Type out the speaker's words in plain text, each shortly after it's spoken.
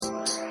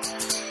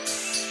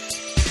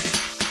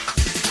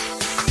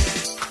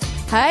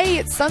Hey,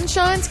 it's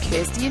Sunshine's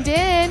Kirsty and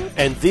Dan.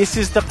 And this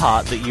is the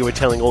part that you were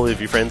telling all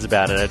of your friends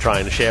about and are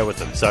trying to share with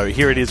them. So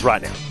here it is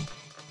right now.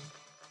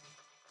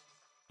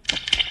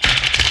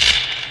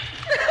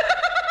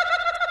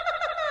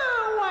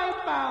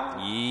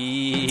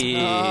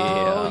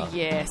 Oh,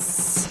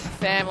 yes.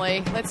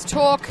 Family, let's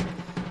talk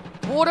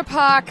water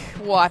park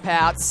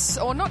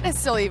wipeouts. Or not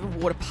necessarily even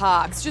water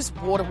parks, just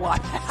water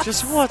wipeouts.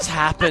 Just what's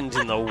happened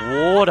in the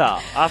water.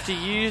 After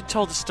you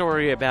told the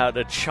story about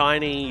a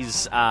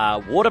Chinese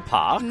water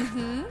park,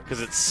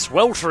 because it's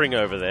sweltering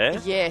over there.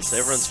 Yes. So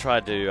everyone's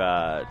tried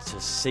to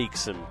seek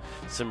some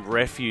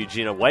refuge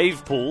in a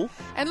wave pool.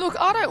 And look,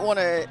 I don't want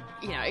to,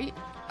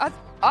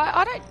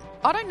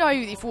 I don't know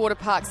if water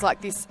parks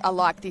like this are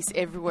like this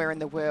everywhere in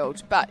the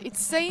world, but it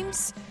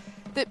seems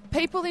that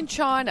people in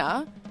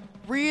China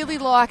really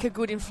like a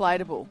good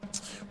inflatable.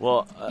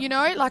 Well,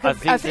 like an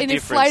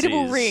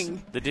inflatable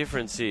ring. The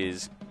difference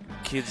is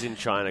kids in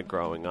China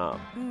growing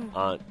up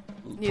aren't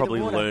Near probably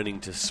the water.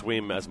 learning to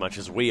swim as much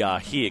as we are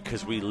here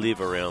because we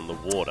live around the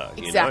water.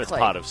 Exactly. It's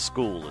part of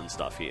school and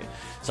stuff here.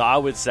 So I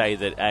would say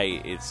that A,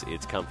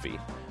 it's comfy,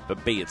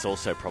 but B, it's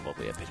also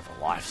probably a bit of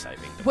a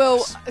life-saving device.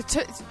 Well,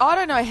 I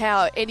don't know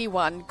how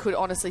anyone could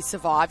honestly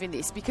survive in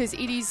this because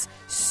it is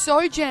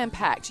so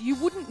jam-packed. You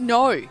wouldn't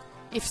know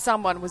if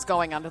someone was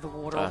going under the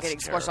water or getting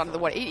squashed under the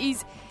water. It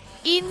is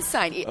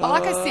insane.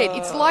 Like I said,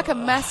 it's like a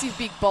massive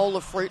big bowl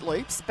of Fruit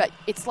Loops, but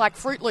it's like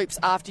Fruit Loops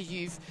after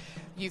you've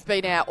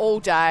been out all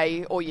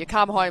day or you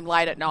come home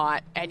late at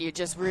night and you're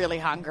just really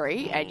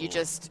hungry and you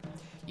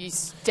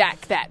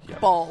stack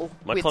that bowl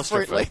with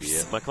Fruit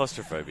Loops. My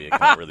claustrophobia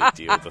can't really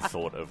deal with the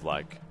thought of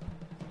like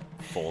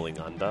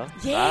falling under.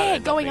 Yeah,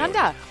 going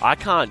under. I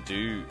can't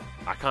do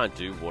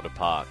water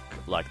park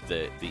like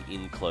the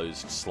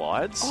enclosed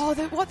slides. Oh,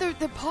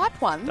 the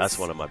pipe ones? That's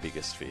one of my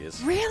biggest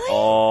fears. Really?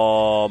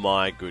 Oh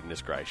my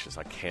goodness gracious!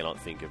 I cannot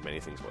think of many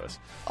things worse.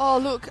 Oh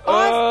look,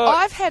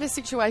 I've had a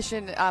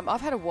situation.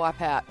 I've had a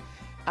wipeout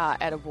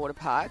at a water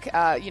park.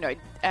 Our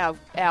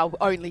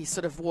only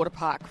sort of water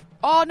park.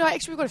 Oh no,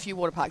 actually we've got a few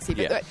water parks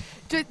here. But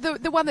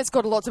the one that's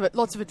got lots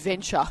of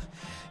adventure.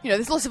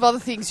 There's lots of other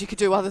things you could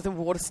do other than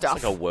water stuff.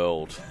 It's like a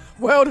world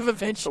of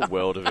adventure. A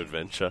world of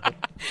adventure.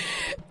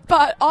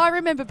 But I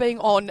remember being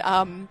on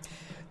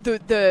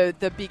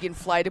the big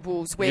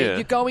inflatables where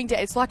you're going down.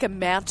 It's like a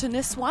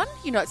mountainous one.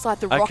 It's like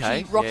the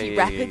Rocky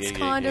Rapids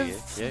kind of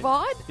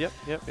vibe. Yep.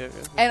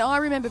 And I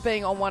remember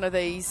being on one of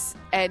these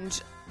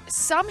and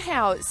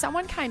somehow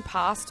someone came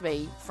past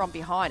me from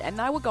behind and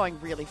they were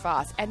going really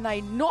fast and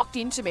they knocked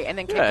into me and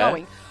then kept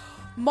going.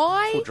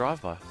 Full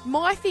drive-by.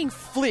 My thing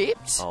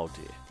flipped. Oh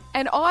dear.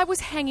 And I was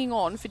hanging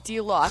on for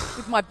dear life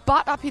with my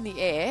butt up in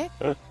the air,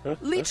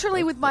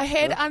 literally with my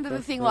head under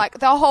the thing, like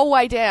the whole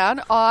way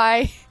down.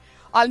 I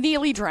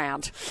nearly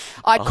drowned.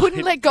 I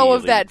couldn't let go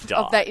of that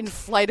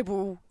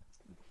inflatable thing.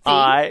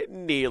 I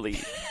nearly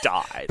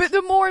died. But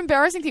the more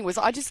embarrassing thing was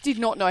I just did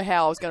not know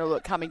how I was going to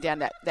look coming down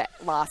that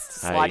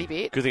last slidey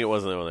bit. Good thing it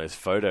wasn't one of those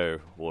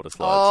photo water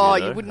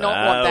slides. Oh, you would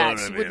not want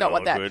that. You would not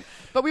want that. Good.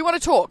 But we want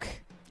to talk.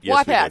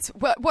 Yes,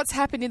 wipeouts. What's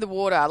happened in the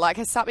water? Like,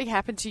 has something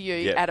happened to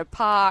you at a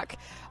park,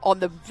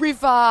 on the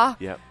river,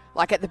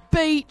 like at the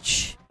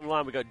beach?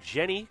 Online, we got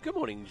Jenny. Good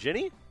morning,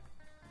 Jenny.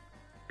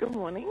 Good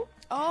morning.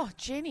 Oh,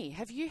 Jenny,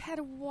 have you had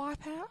a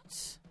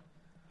wipeout?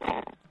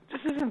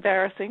 This is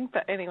embarrassing,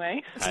 but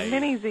anyway,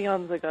 many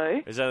Xeons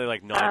ago. There's only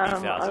like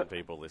 90,000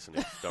 people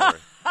listening. Don't worry.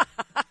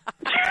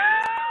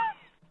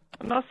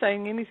 I'm not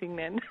saying anything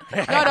then.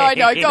 No. Go ahead.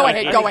 I'm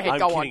Go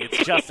kidding. on. It's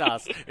just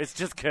us. It's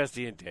just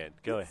Kirsty and Dan.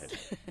 Go ahead.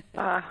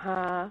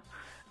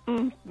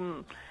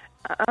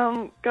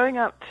 Going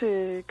up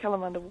to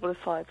Kalamunda water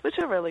slides, which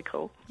are really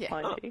cool,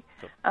 mind you.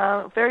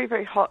 Cool. Very,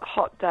 very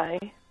hot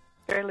day.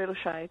 Very little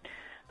shade.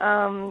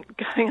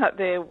 Going up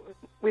there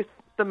with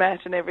the mat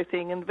and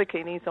everything and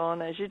bikinis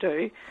on, as you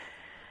do.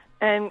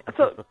 And I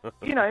thought,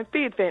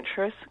 be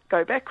adventurous,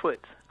 go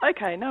backwards.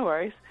 Okay, no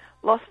worries.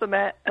 Lost the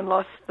mat and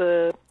lost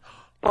the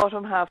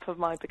bottom half of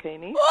my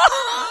bikini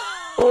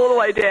all the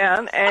way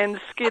down and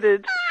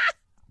skidded,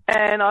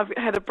 and I've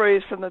had a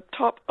bruise from the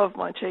top of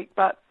my cheek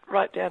butt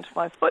right down to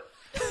my foot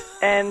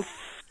and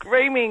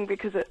screaming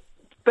because it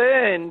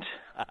burned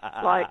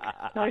like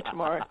no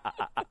tomorrow.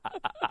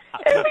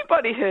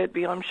 Everybody heard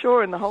me, I'm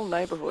sure, in the whole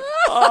neighbourhood.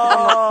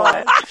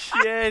 Oh,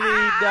 Jenny,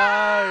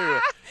 no.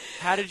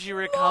 How did you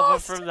recover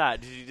from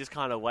that? Did you just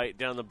kind of wait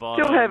down the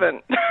bottom? Still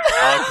haven't.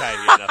 Okay,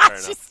 fair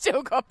enough. She's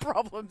still got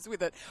problems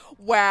with it.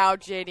 Wow,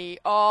 Jenny.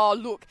 Oh,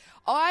 look,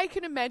 I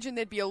can imagine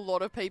there'd be a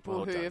lot of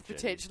people who have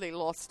potentially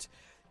lost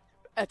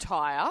a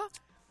tyre,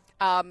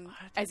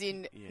 as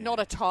in not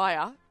a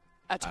tyre,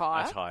 a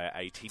tyre. A tyre,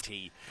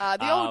 A-T-T.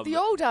 The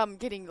old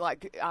getting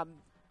like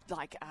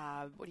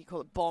what do you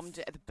call it? Bombed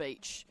at the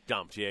beach.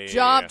 Dumped,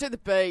 Jumped at the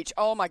beach.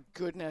 Oh my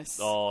goodness.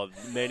 Oh,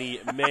 many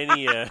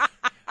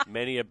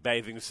a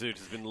bathing suit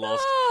has been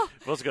lost.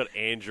 We've also got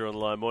Andrew on the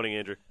line. Morning,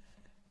 Andrew.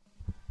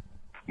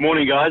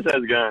 Morning, guys.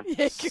 How's it going?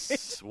 Yeah, good.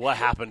 What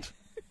happened?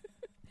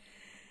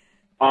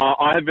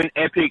 I have an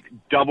epic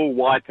double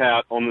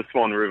wipeout on the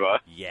Swan River.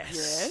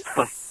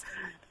 Yes.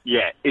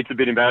 Yeah, it's a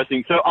bit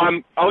embarrassing. So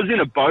I was in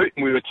a boat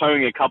and we were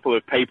towing a couple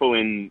of people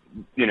in,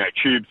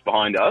 tubes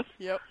behind us.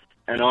 Yep.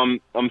 And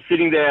I'm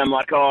sitting there, I'm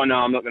like, oh no,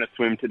 I'm not going to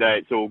swim today,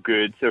 it's all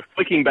good. So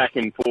flicking back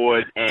and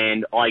forward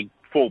and I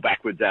fall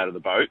backwards out of the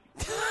boat.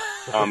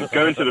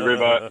 Go into the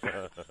river.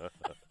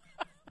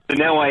 So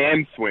now I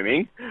am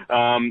swimming.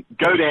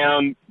 Go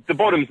down, the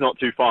bottom's not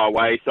too far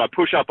away, so I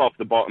push up off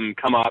the bottom,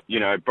 come up,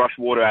 brush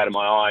water out of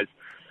my eyes.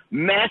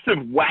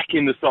 Massive whack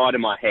in the side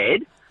of my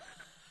head.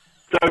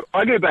 So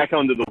I go back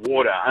under the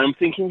water and I'm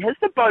thinking, has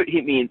the boat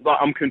hit me?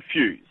 I'm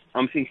confused.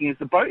 I'm thinking, has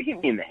the boat hit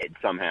me in the head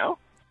somehow?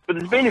 But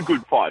it's been a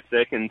good 5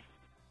 seconds.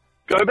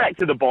 Go back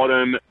to the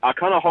bottom. I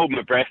kind of hold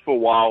my breath for a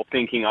while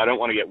thinking I don't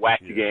want to get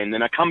whacked again.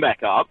 Then I come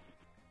back up.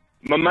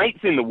 My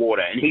mate's in the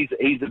water and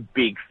he's a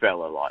big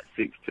fella, like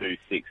 6'2",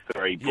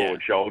 6'3",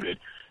 broad-shouldered.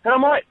 And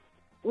I'm like,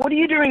 what are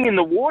you doing in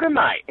the water,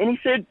 mate? And he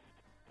said,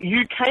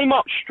 you came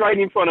up straight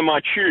in front of my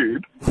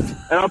tube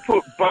and I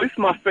put both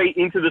my feet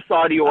into the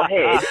side of your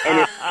head and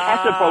it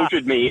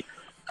catapulted me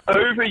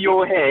over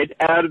your head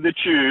out of the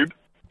tube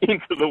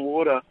into the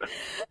water.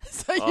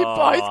 So you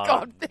both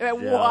got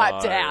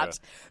wiped out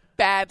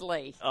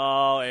badly.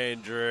 Oh,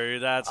 Andrew,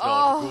 that's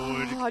not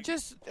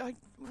good.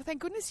 Well,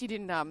 thank goodness you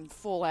didn't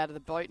fall out of the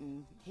boat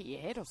and hit your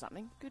head or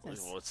something.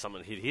 Goodness. Well,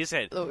 someone hit his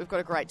head. Look, we've got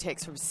a great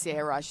text from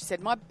Sarah. She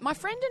said, my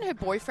friend and her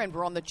boyfriend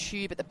were on the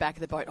tube at the back of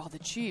the boat. Oh, the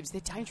tubes,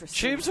 they're dangerous.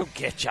 Tubes will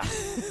get you.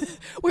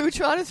 We were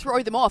trying to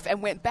throw them off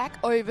and went back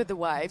over the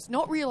waves,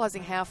 not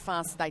realising how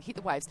fast they'd hit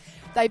the waves.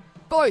 They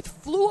both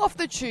flew off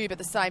the tube at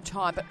the same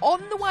time, but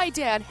on the way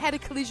down had a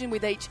collision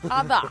with each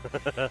other.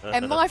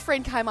 And my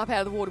friend came up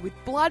out of the water with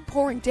blood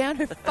pouring down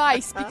her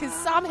face because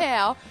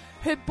somehow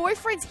her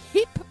boyfriend's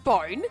hip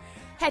bone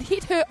had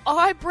hit her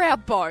eyebrow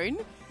bone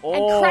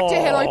and cracked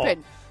her head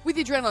open. With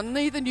the adrenaline,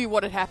 neither knew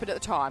what had happened at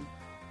the time.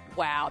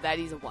 Wow, that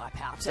is a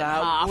wipeout.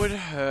 That would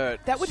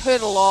hurt. That would hurt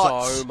a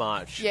lot. So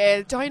much.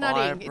 Yeah,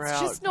 donating. Eyebrow.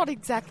 It's just not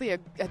exactly a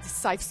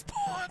safe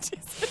spot.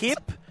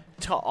 Hip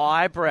to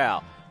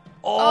eyebrow.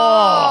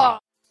 Oh.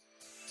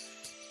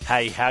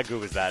 Hey, how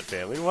good was that,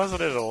 family?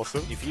 Wasn't it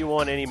awesome? If you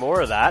want any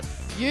more of that,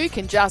 you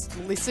can just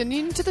listen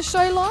in to the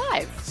show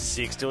live.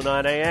 6 till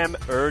 9 a.m.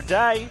 every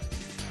day.